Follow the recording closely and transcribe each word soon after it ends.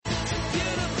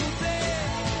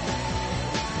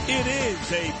It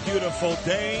is a beautiful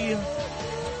day.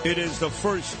 It is the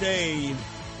first day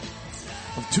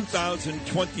of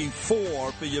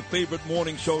 2024 for your favorite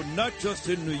morning show, not just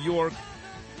in New York,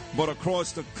 but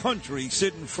across the country.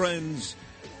 Sid and Friends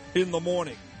in the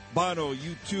morning. Bono,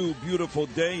 you too, beautiful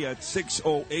day at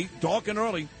 6:08, dark and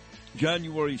early,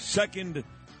 January 2nd,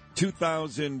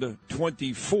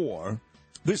 2024.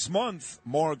 This month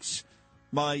marks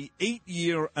my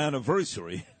 8-year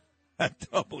anniversary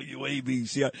at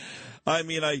WABC.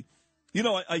 I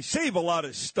save a lot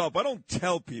of stuff. I don't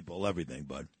tell people everything,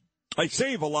 but I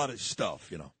save a lot of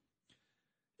stuff,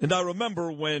 And I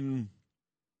remember when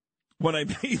I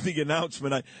made the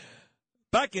announcement,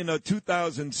 back in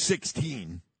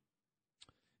 2016,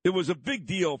 it was a big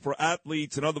deal for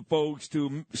athletes and other folks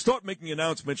to start making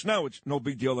announcements. Now it's no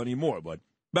big deal anymore, but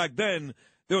back then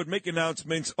they would make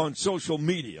announcements on social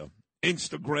media,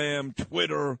 Instagram,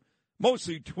 Twitter,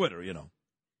 mostly Twitter,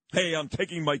 Hey, I'm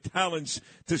taking my talents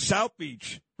to South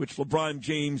Beach, which LeBron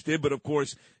James did, but of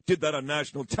course did that on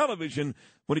national television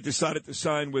when he decided to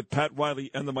sign with Pat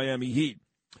Riley and the Miami Heat.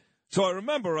 So I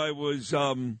remember I was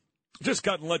just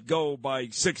gotten let go by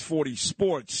 640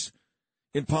 Sports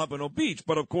in Pompano Beach.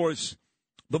 But, of course,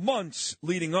 the months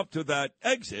leading up to that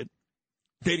exit,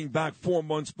 dating back 4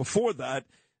 months before that,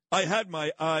 I had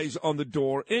my eyes on the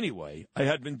door anyway. I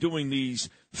had been doing these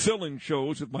fill-in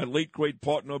shows with my late, great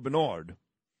partner, Bernard,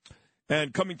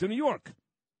 and coming to New York.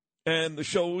 And the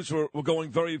shows were going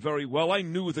very, very well. I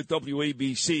knew that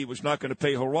WABC was not going to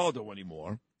pay Geraldo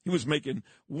anymore. He was making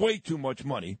way too much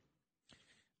money.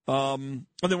 And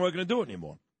they weren't going to do it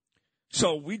anymore.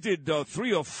 So we did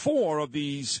 3 or 4 of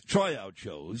these tryout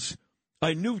shows.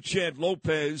 I knew Chad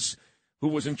Lopez, who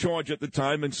was in charge at the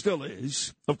time and still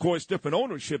is. Of course, different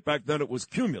ownership. Back then it was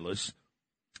Cumulus.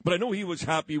 But I know he was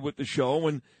happy with the show,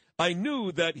 and I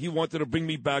knew that he wanted to bring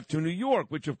me back to New York,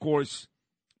 which, of course,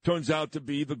 turns out to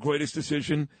be the greatest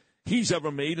decision he's ever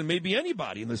made and maybe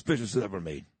anybody in this business has ever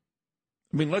made.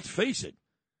 I mean, let's face it.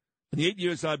 In the 8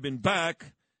 years I've been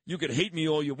back, you could hate me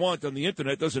all you want on the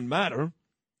Internet. It doesn't matter.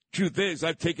 Truth is,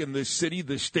 I've taken this city,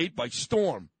 this state by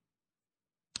storm.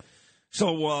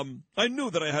 So I knew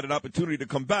that I had an opportunity to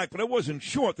come back, but I wasn't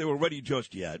sure if they were ready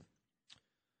just yet.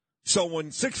 So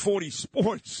when 640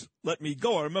 Sports let me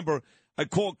go, I remember I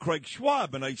called Craig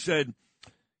Schwab and I said,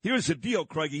 here's the deal,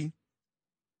 Craigie.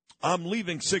 I'm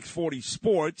leaving 640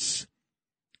 Sports,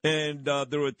 and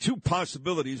there are 2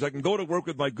 possibilities. I can go to work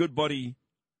with my good buddy,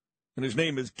 and his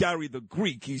name is Gary the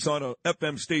Greek. He's on a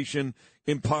FM station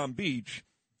in Palm Beach.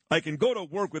 I can go to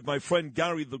work with my friend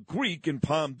Gary the Greek in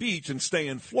Palm Beach and stay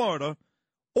in Florida,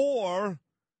 or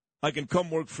I can come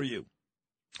work for you.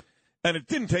 And it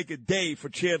didn't take a day for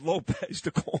Chad Lopez to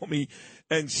call me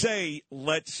and say,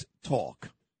 let's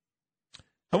talk.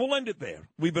 And we'll end it there.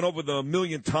 We've been over the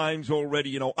 1,000,000 times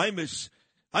already. Imus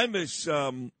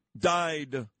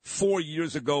died 4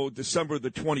 years ago, December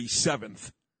the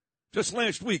 27th. Just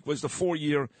last week was the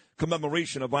 4-year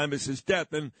commemoration of Imus's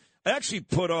death. And I actually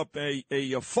put up a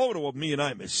photo of me and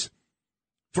Imus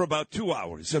for about 2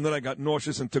 hours, and then I got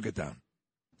nauseous and took it down.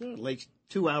 Like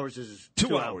 2 hours is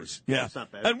 2 hours. Yeah. That's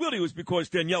not bad. And really it was because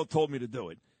Danielle told me to do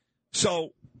it.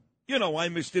 So,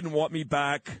 Imus didn't want me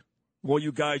back. Well,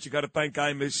 you guys, you got to thank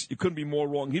Imus. You couldn't be more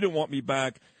wrong. He didn't want me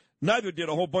back. Neither did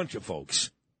a whole bunch of folks.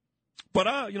 But,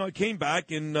 I came back,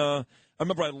 and I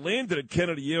remember I landed at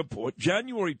Kennedy Airport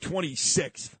January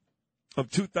 26th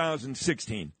of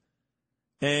 2016.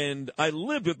 And I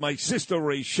lived with my sister,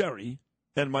 Ray Sherry,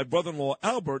 and my brother-in-law,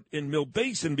 Albert, in Mill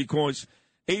Basin because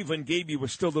Ava and Gaby were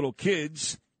still little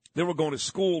kids. They were going to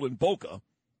school in Boca.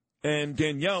 And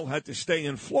Danielle had to stay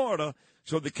in Florida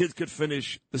so the kids could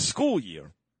finish the school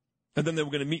year. And then they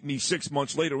were going to meet me 6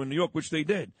 months later in New York, which they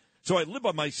did. So I lived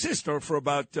with my sister for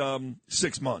about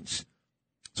 6 months.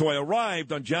 So I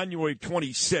arrived on January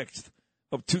 26th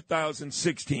of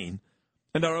 2016.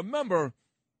 And I remember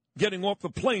getting off the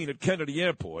plane at Kennedy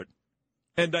Airport,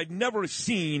 and I'd never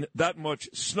seen that much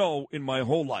snow in my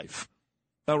whole life.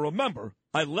 I remember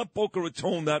I left Boca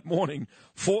Raton that morning,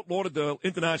 Fort Lauderdale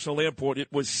International Airport.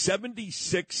 It was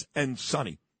 76 and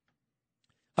sunny.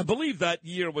 I believe that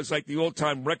year was like the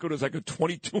all-time record. It was like a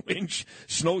 22-inch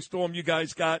snowstorm you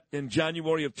guys got in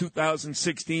January of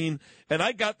 2016. And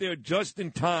I got there just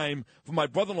in time for my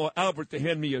brother-in-law, Albert, to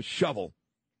hand me a shovel.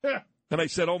 And I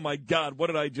said, oh, my God, what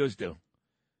did I just do?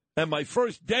 And my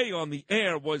first day on the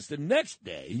air was the next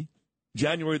day,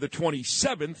 January the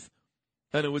 27th,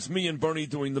 and it was me and Bernie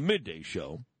doing the midday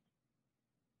show.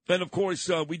 And, of course,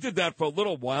 we did that for a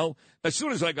little while. As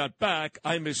soon as I got back,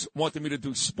 Imus wanted me to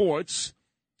do sports.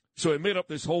 So I made up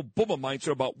this whole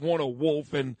Bubba-meister about Warner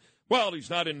Wolf and, well, he's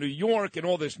not in New York and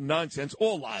all this nonsense,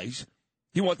 all lies.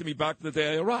 He wanted me back the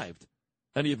day I arrived,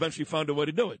 and he eventually found a way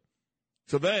to do it.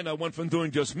 So then I went from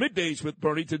doing just middays with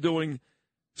Bernie to doing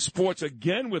sports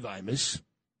again with Imus,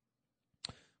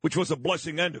 which was a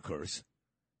blessing and a curse,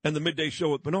 and the midday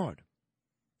show with Bernard.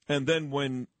 And then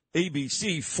when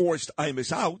ABC forced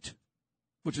Imus out,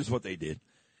 which is what they did,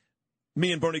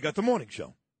 me and Bernie got the morning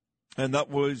show. And that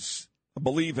was, I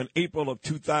believe, in April of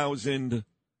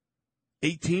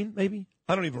 2018, maybe?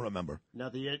 I don't even remember.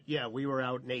 We were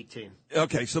out in 18.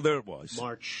 Okay, so there it was.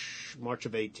 March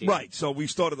of 18. Right, so we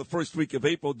started the first week of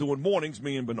April doing mornings,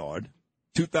 me and Bernard,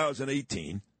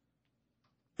 2018.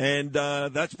 And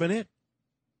that's been it.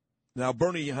 Now,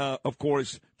 Bernie, of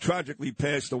course, tragically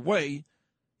passed away.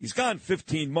 He's gone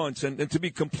 15 months, and to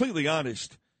be completely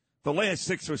honest, the last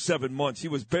 6 or 7 months, he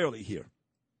was barely here.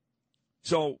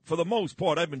 So, for the most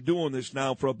part, I've been doing this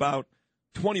now for about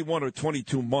 21 or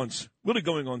 22 months, really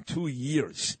going on 2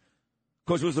 years.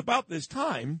 Because it was about this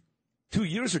time, 2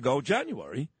 years ago,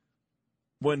 January,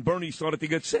 when Bernie started to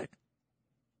get sick.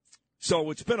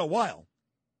 So it's been a while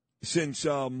since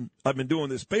I've been doing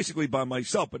this basically by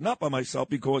myself, but not by myself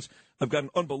because I've got an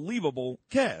unbelievable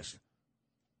cast.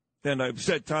 And I've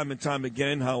said time and time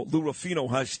again how Lou Ruffino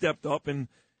has stepped up and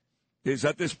is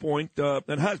at this point,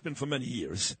 and has been for many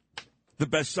years, the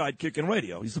best sidekick in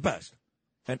radio. He's the best.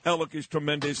 And Alec is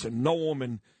tremendous, and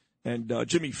Noam and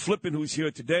Jimmy Flippin, who's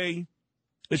here today.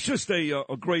 It's just a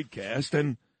great cast.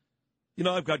 And, you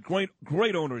know, I've got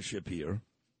great ownership here.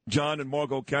 John and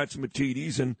Margot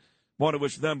Katzimatidis, and want to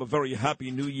wish them a very happy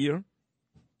new year.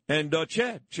 And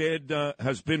Chad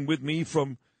has been with me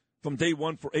from day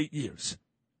one for 8 years.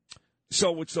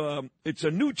 So it's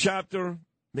a new chapter,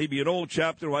 maybe an old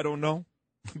chapter, I don't know.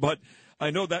 But I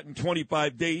know that in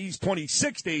 25 days,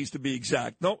 26 days to be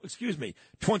exact. No, excuse me,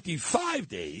 25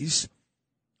 days,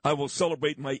 I will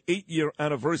celebrate my 8-year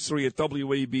anniversary at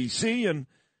WABC, and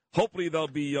hopefully there'll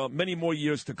be many more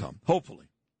years to come, hopefully.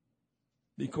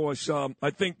 Because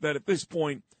I think that at this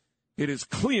point, it is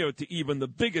clear to even the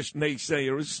biggest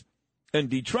naysayers and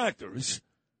detractors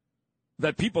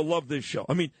that people love this show.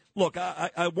 I mean, look,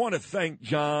 I want to thank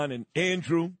John and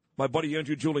Andrew, my buddy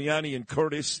Andrew Giuliani and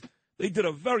Curtis. They did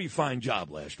a very fine job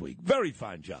last week, very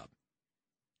fine job.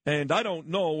 And I don't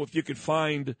know if you could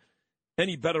find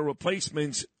any better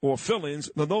replacements or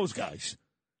fill-ins than those guys.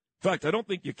 In fact, I don't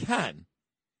think you can.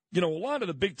 You know, a lot of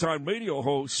the big-time radio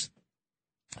hosts,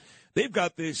 they've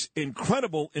got this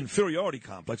incredible inferiority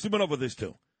complex. We've been over this,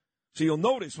 too. So you'll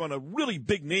notice when a really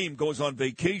big name goes on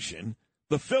vacation,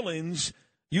 the fill-ins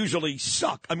usually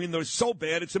suck. I mean, they're so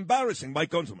bad, it's embarrassing.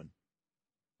 Mike Gunzelman.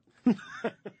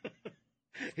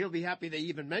 He'll be happy they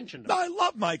even mentioned him. No, I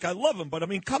love Mike. I love him. But, I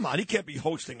mean, come on. He can't be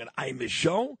hosting an Imus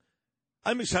show.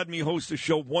 Imus had me host a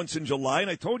show once in July, and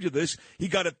I told you this. He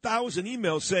got 1,000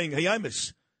 emails saying, hey,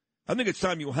 Imus, I think it's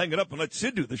time you hang it up and let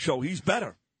Sid do the show. He's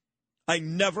better. I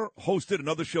never hosted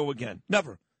another show again.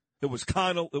 Never. It was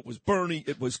Connell. It was Bernie.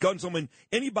 It was Gunzelman.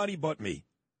 Anybody but me.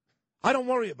 I don't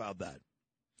worry about that.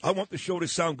 I want the show to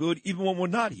sound good even when we're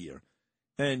not here.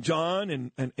 And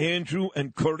John and Andrew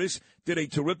and Curtis did a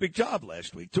terrific job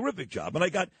last week. Terrific job. And I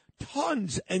got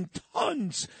tons and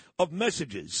tons of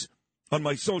messages on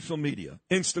my social media,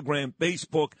 Instagram,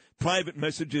 Facebook, private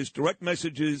messages, direct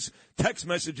messages, text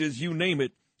messages, you name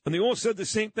it. And they all said the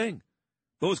same thing.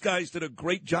 Those guys did a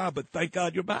great job, but thank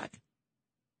God you're back.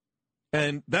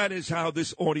 And that is how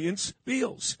this audience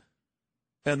feels.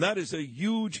 And that is a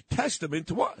huge testament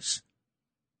to us,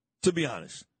 to be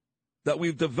honest, that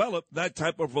we've developed that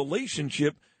type of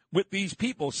relationship with these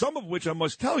people, some of which I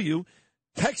must tell you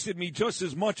texted me just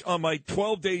as much on my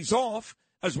 12 days off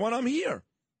as when I'm here.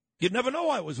 You'd never know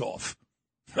I was off.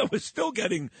 I was still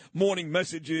getting morning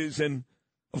messages, and,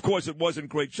 of course, it wasn't a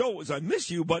great show. It was I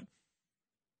miss you, but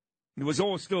it was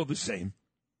all still the same.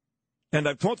 And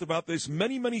I've talked about this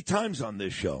many, many times on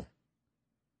this show.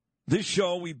 This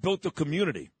show, we built a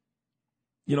community.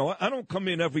 You know, I don't come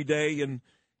in every day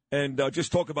and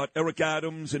just talk about Eric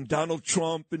Adams and Donald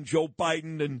Trump and Joe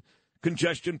Biden and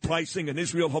congestion pricing and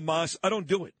Israel Hamas. I don't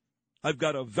do it. I've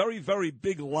got a very, very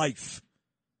big life.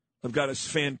 I've got a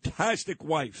fantastic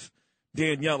wife,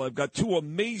 Danielle. I've got 2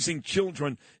 amazing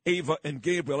children, Ava and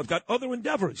Gabriel. I've got other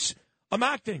endeavors. I'm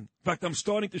acting. In fact, I'm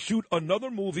starting to shoot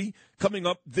another movie coming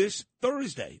up this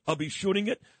Thursday. I'll be shooting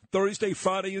it Thursday,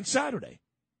 Friday, and Saturday.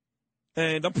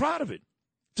 And I'm proud of it.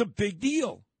 It's a big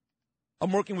deal.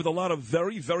 I'm working with a lot of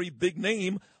very, very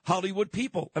big-name Hollywood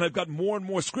people, and I've got more and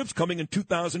more scripts coming in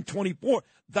 2024.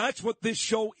 That's what this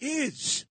show is.